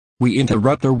We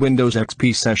interrupt our Windows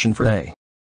XP session for a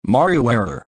Mario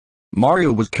error.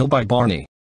 Mario was killed by Barney.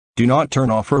 Do not turn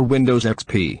off our Windows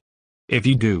XP. If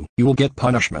you do, you will get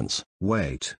punishments.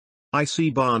 Wait. I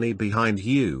see Barney behind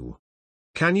you.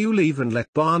 Can you leave and let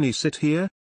Barney sit here?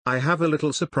 I have a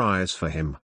little surprise for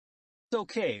him.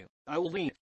 Okay, I will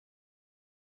leave.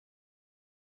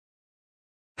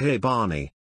 Hey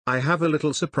Barney. I have a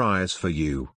little surprise for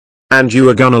you. And you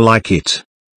are gonna like it.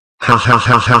 Ha ha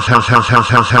ha ha ha ha ha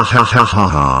ha ha ha ha ha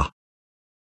ha.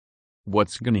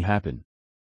 What's gonna happen?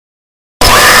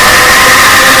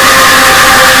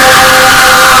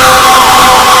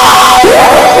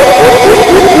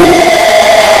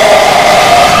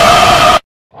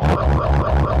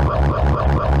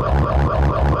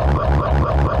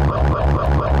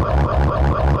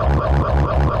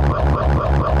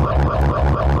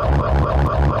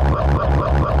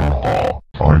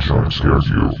 I tried to scare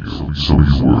you, so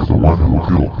you were the one who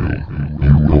killed me.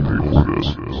 You will pay for this.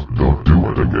 Don't do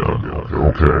it again,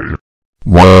 okay?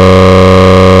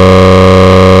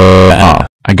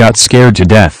 I got scared to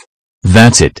death.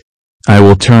 That's it. I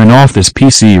will turn off this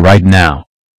PC right now.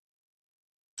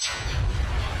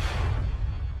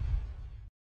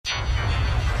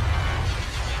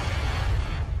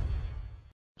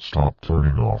 Stop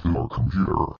turning off your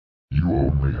computer. You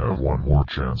only have one more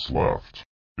chance left.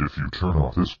 If you turn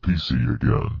off this PC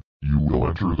again, you will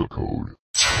enter the code.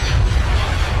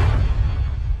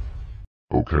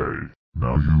 Okay,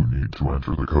 now you need to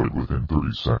enter the code within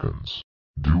 30 seconds.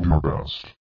 Do your best.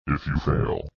 If you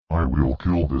fail, I will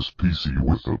kill this PC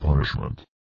with the punishment.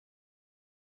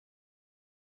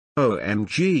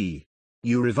 OMG.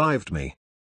 You revived me.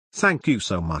 Thank you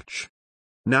so much.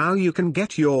 Now you can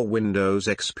get your Windows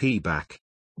XP back.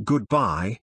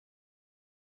 Goodbye.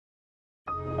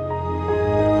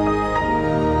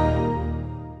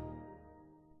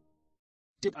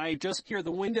 Did I just hear the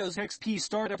Windows XP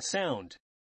startup sound?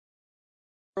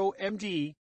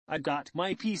 OMG, I got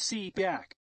my PC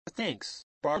back. Thanks,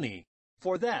 Barney.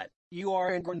 For that, you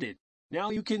are ungrounded. Now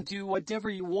you can do whatever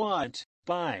you want.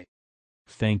 Bye.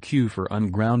 Thank you for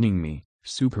ungrounding me,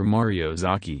 Super Mario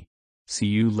Zaki. See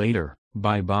you later,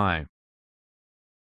 bye bye.